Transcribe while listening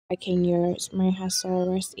Kenya's may her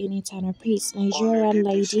soul rest in eternal peace. Nigerian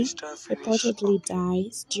lady reportedly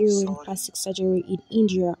dies during plastic surgery in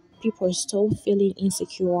India. People still feeling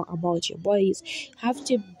insecure about your bodies. Have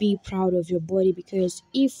to be proud of your body, because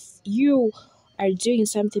if you are doing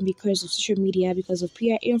something because of social media, because of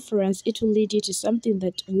peer influence, it will lead you to something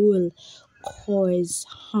that will cause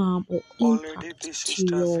harm or impact to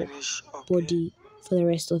your body for the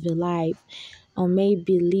rest of your life, or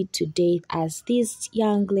maybe lead to death, as this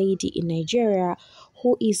young lady in Nigeria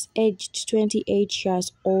who is aged 28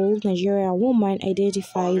 years old, Nigerian woman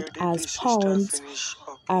identified as Pounds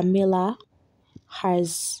Amila,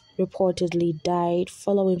 has reportedly died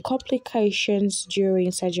following complications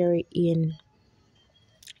during surgery in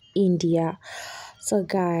India. So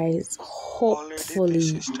guys,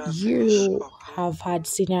 hopefully you have had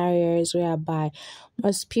scenarios whereby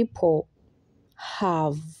most people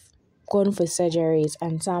have gone for surgeries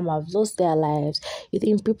and some have lost their lives. You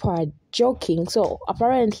think people are joking? So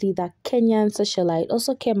apparently the Kenyan socialite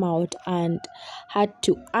also came out and had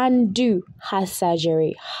to undo her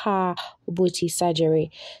surgery, her booty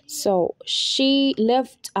surgery. So she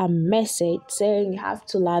left a message saying you have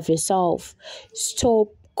to love yourself. Stop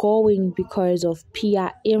going because of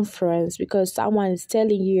peer influence, because someone is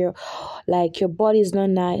telling you like your body is not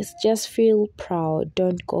nice. Just feel proud.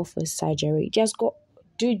 Don't go for surgery. Just go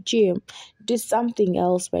do gym, do something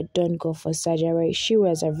else, but don't go for surgery. She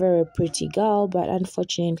was a very pretty girl, but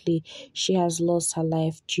unfortunately she has lost her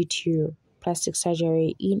life due to plastic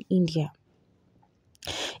surgery in India.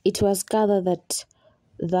 It was gathered that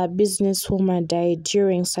the businesswoman died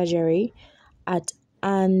during surgery at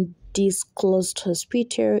undisclosed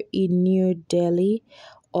hospital in New Delhi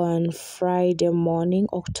on Friday morning,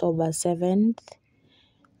 October 7th,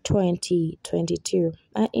 2022.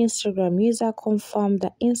 An Instagram user confirmed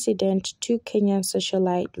the incident to Kenyan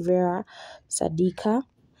socialite Vera Sadika,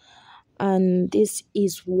 and this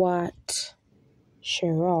is what she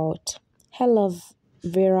wrote. Hello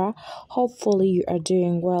Vera, hopefully you are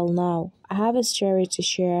doing well now. I have a story to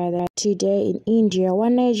share that today in India,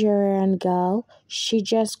 one Nigerian girl, she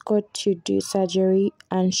just got to do surgery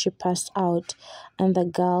and she passed out. And the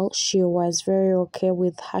girl, she was very okay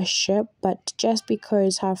with her shape, but just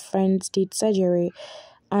because her friends did surgery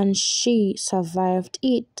and she survived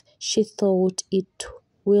it, she thought it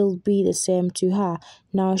will be the same to her.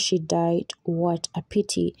 Now she died. What a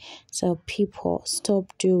pity. So people,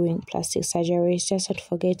 stop doing plastic surgeries. Just don't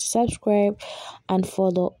forget to subscribe and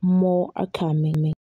follow more are coming.